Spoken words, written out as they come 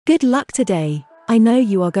Good luck today. I know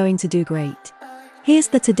you are going to do great. Here's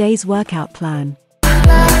today's workout plan.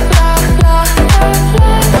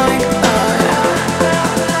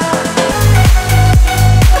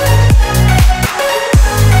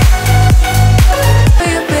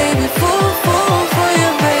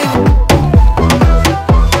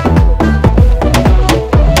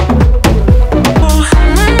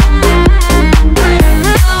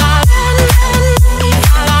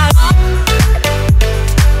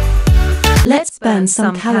 Let's burn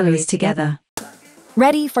some calories together.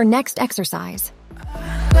 Ready for next exercise.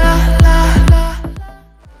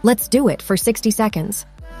 Let's do it for 60 seconds.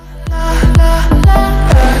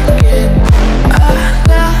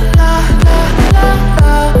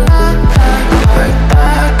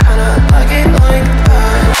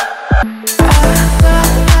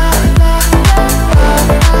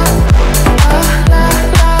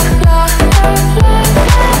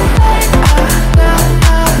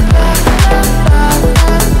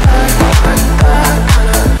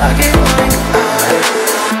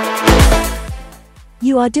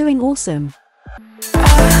 You are doing awesome.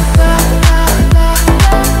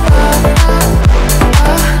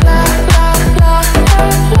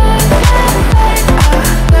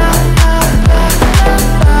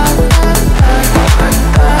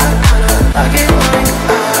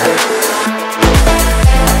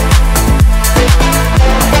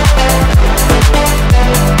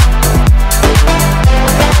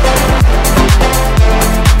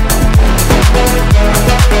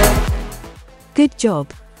 Good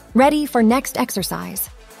job. Ready for next exercise.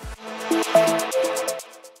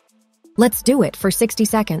 Let's do it for 60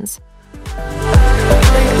 seconds.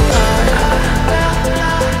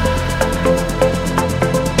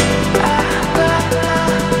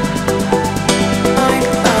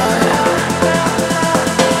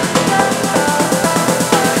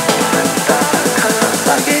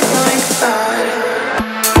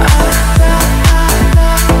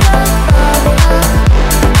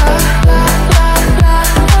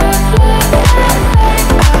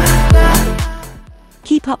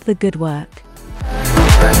 Keep up the good work.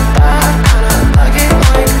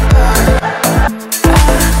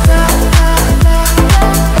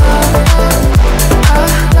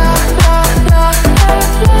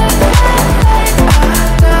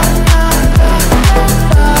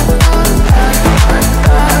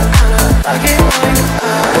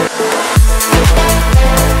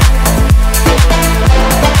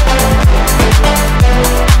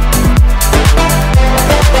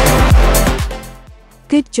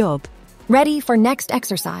 Good job. Ready for next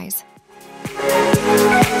exercise.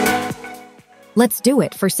 Let's do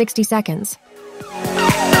it for 60 seconds.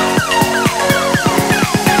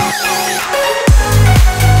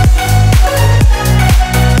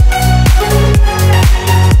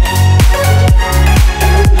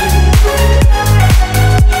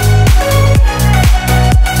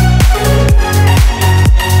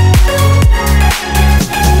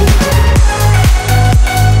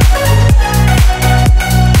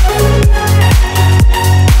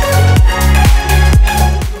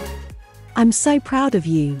 I'm so proud of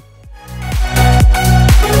you.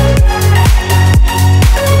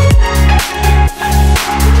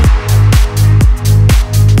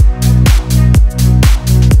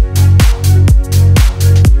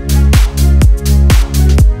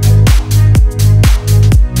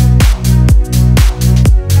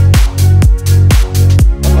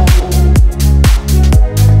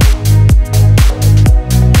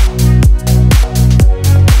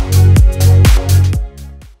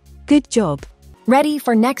 Good job. Ready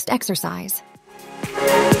for next exercise.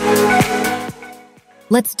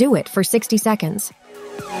 Let's do it for 60 seconds.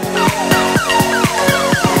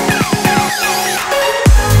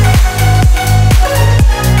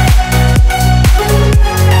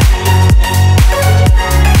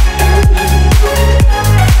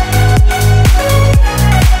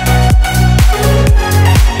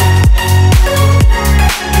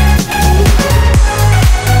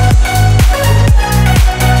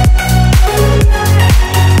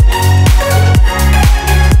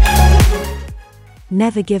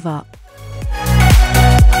 Never give up.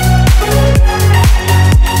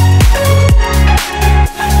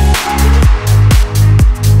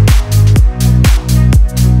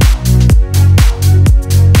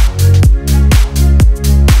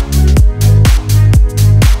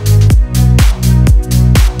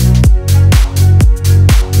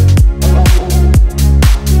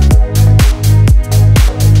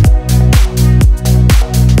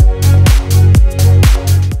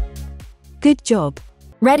 Good job.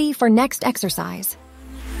 Ready for next exercise.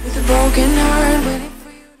 With a broken heart, waiting for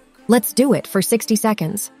you Let's do it for 60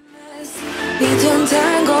 seconds. to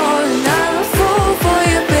tango, and I'm a fool for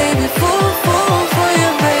you, baby. Fool for you,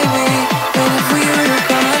 baby. Waiting for you to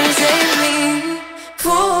come and save me.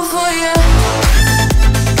 Fool for you.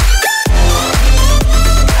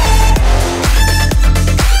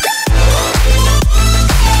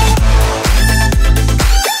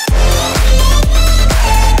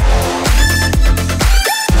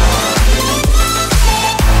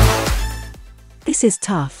 This is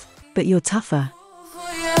tough, but you're tougher.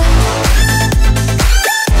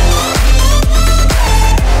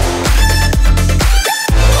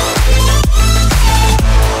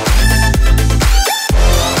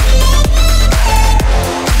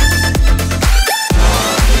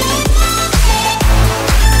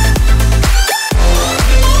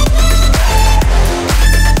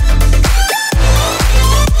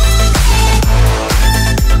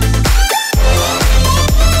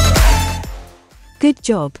 Good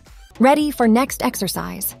job. Ready for next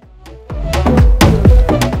exercise.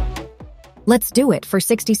 Let's do it for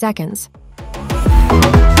 60 seconds.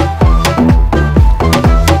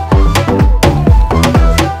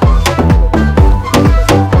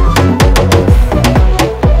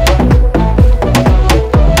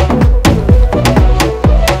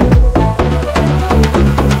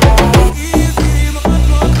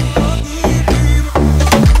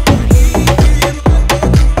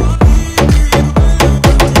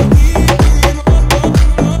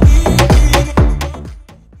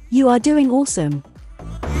 You are doing awesome.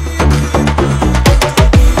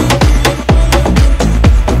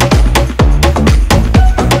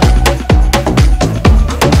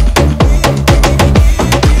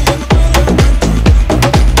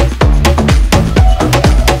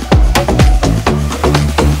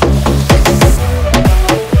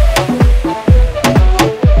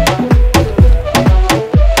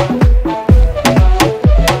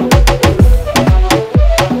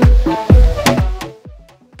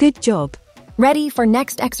 Good job. Ready for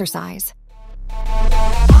next exercise.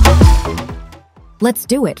 Let's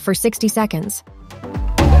do it for 60 seconds.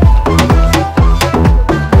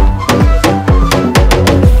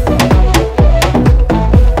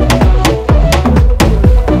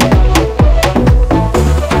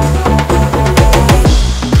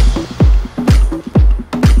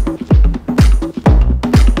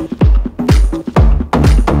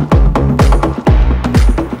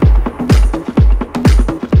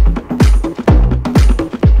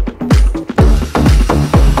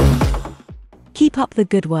 Keep up the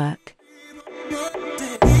good work.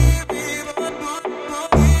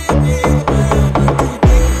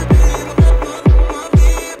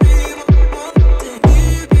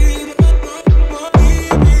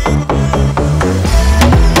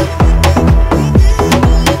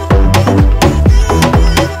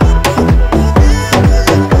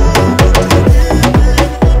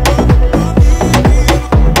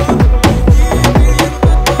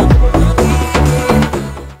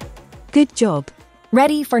 Good job.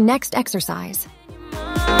 Ready for next exercise.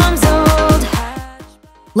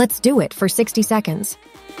 Let's do it for 60 seconds.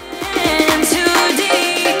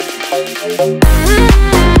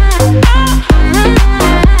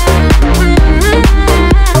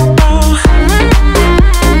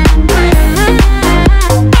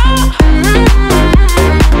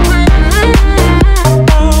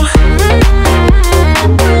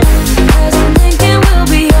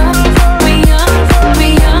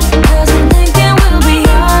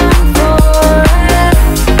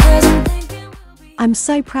 I'm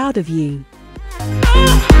so proud of you.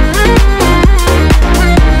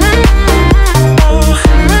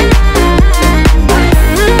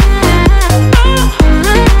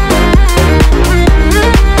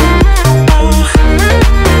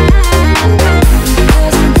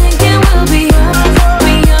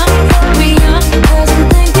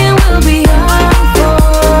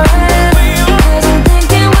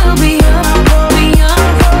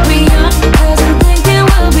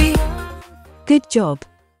 Good job.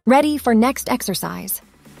 Ready for next exercise.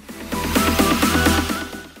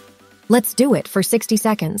 Let's do it for 60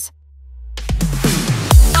 seconds.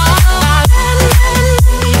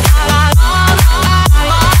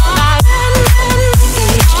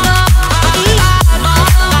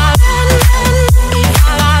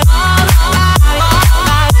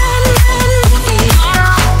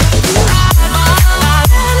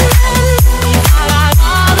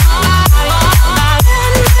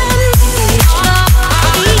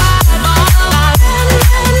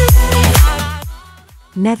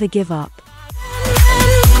 Never give up.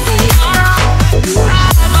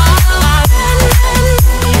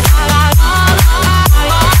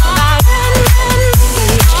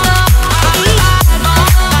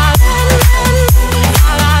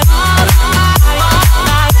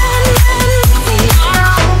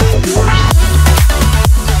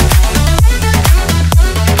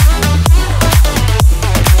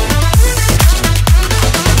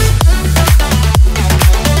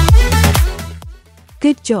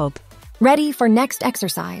 job. Ready for next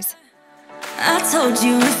exercise. I told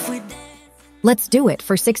you if we Let's do it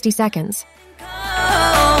for 60 seconds.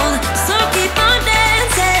 cold, so keep on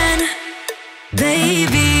dancing,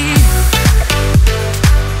 baby.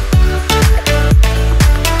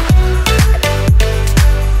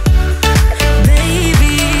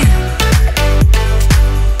 Baby,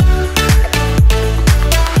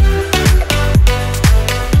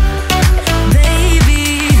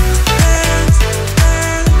 baby,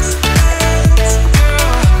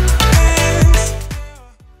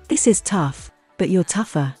 This is tough, but you're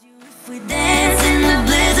tougher. if we dance in the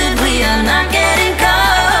blizzard, we are not getting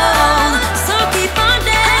cold. So keep on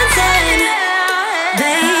dancing,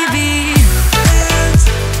 baby.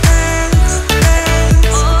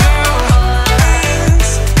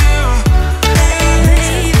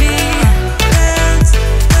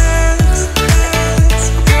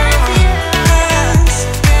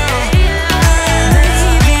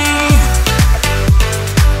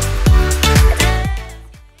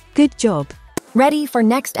 Good job. Ready for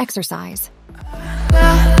next exercise.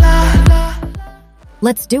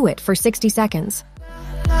 Let's do it for 60 seconds.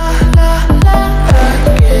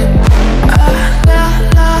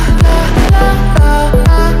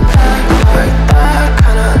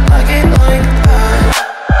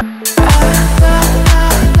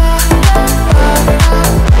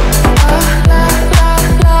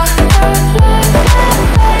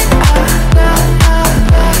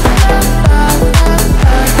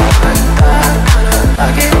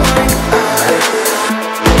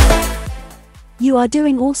 You are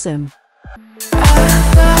doing awesome.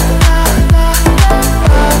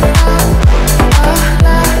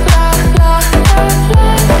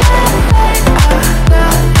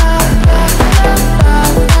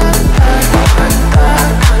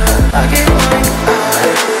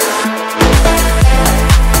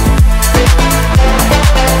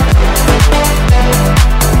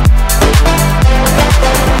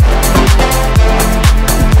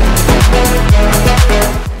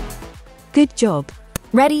 Good job.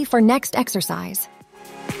 Ready for next exercise.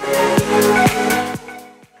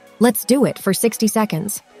 Let's do it for 60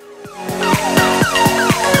 seconds.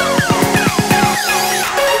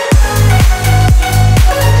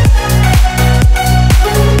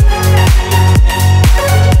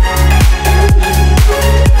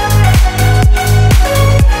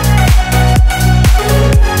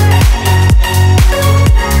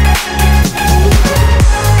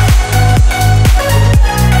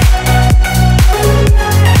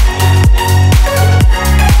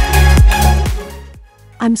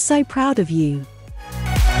 I'm so proud of you.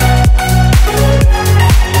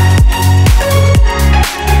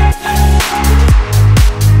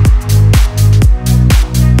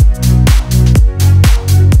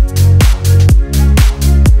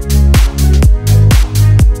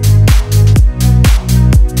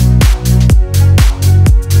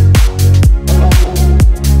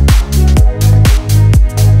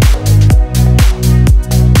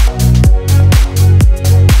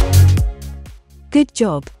 Good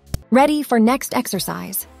job. Ready for next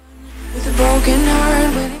exercise. With a broken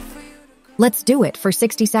heart, waiting for you Let's do it for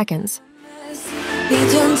 60 seconds. need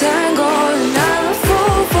to untangle. And I'm a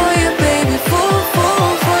fool for you, baby. Fool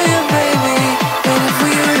for you, baby. Waiting for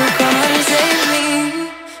you to come and save me.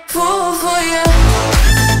 Fool for you.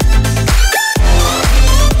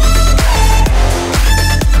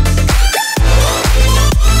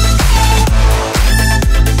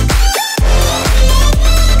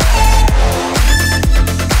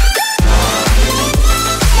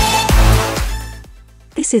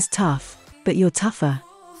 This is tough, but you're tougher.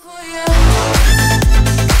 For you.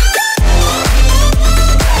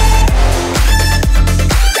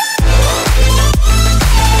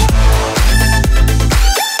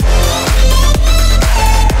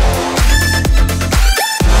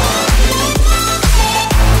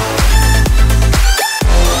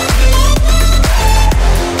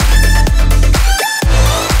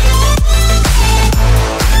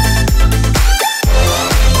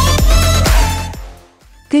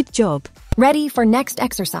 Good job. Ready for next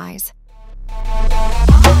exercise.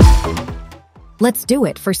 Let's do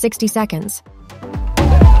it for 60 seconds.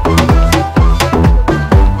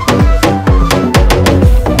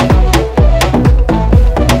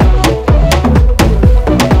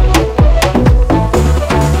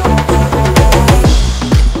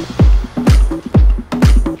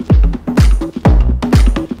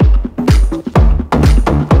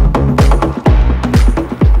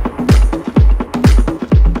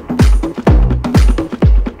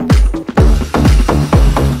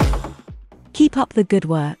 Keep up the good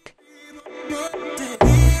work.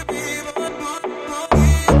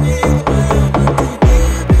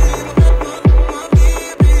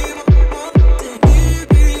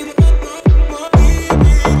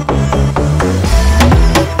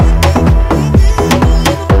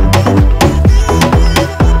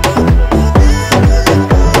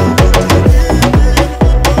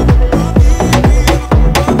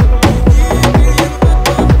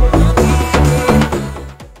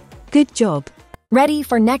 Good job. Ready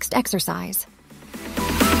for next exercise.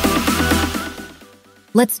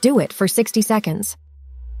 Let's do it for 60 seconds.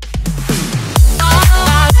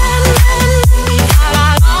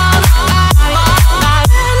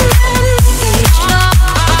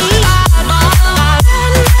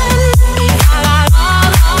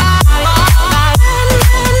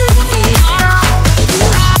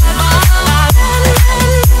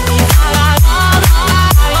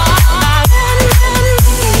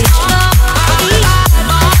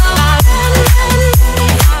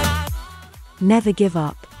 Never give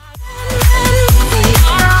up.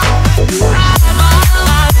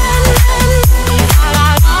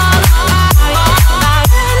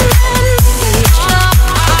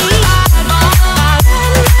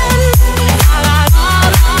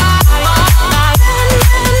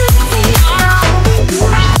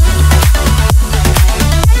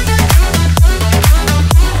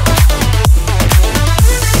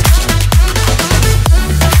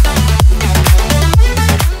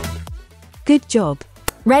 Good job.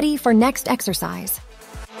 Ready for next exercise.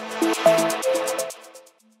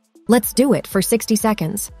 Let's do it for 60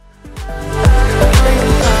 seconds.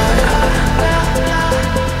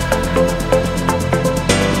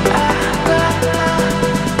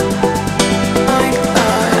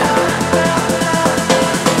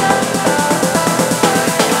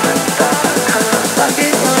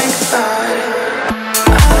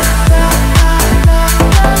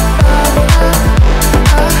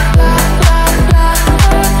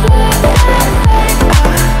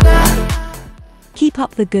 Keep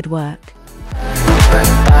up the good work.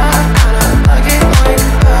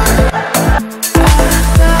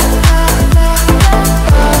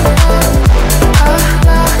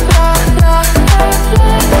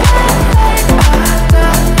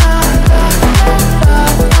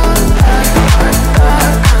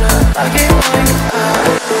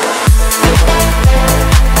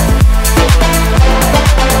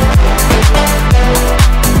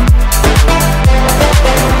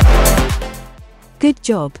 Good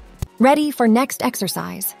job. Ready for next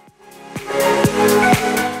exercise.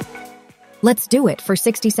 Let's do it for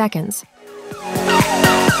 60 seconds.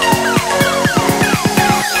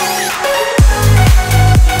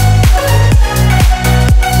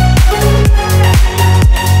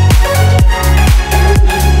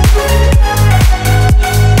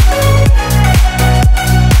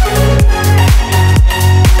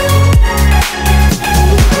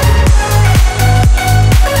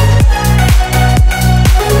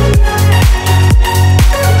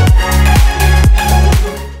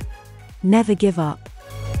 Never give up.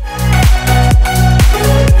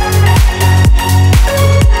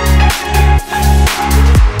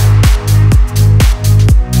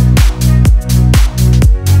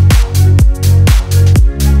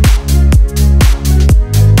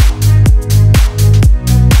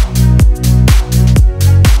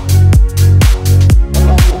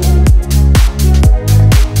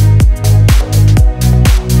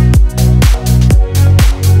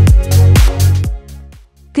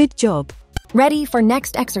 Good job. Ready for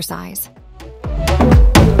next exercise.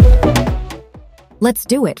 Let's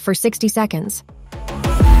do it for 60 seconds.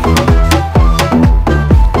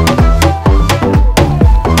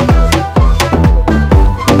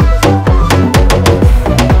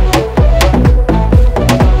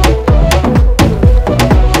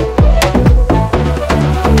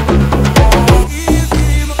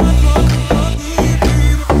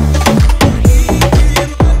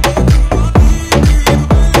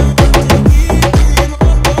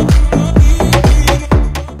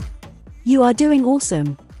 You are doing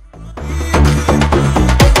awesome.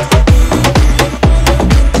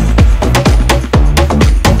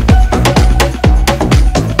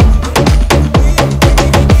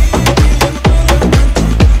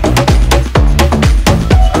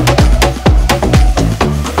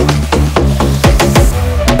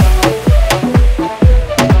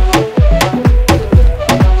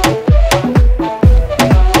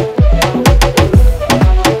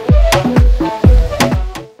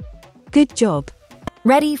 Good job.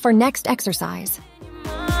 Ready for next exercise.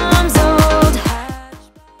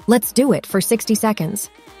 Let's do it for 60 seconds.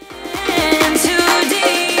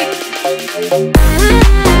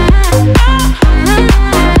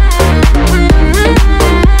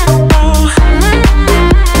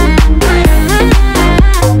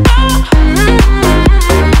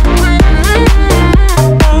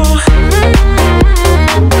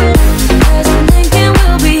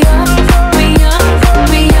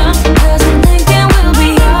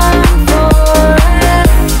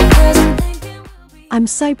 I'm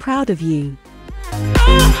so proud of you.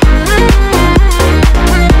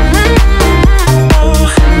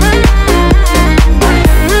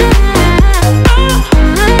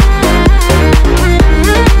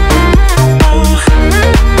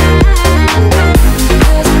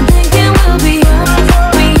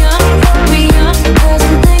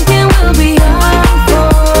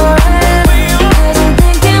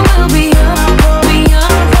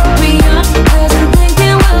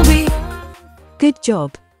 Good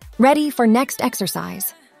job. Ready for next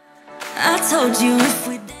exercise. I told you if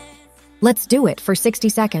we dance Let's do it for 60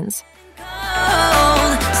 seconds.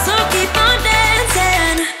 cold, so keep on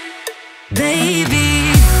dancing,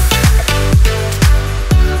 baby.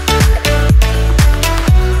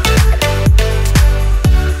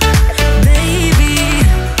 Baby,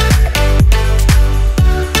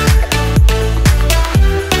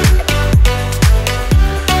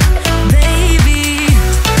 baby,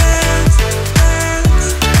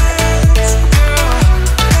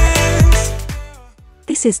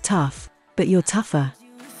 This is tough, but you're tougher.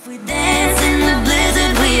 if we dance in the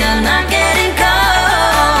blizzard, we are not getting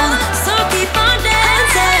cold. So keep on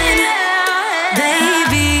dancing,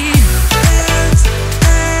 baby.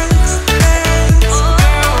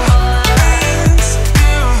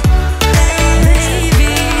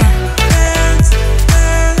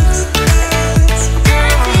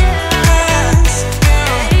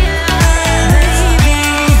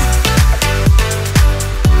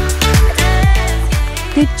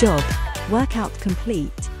 Good job. Workout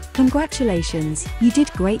complete. Congratulations, you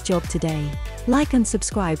did great job today. Like and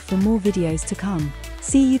subscribe for more videos to come.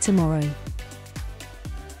 See you tomorrow.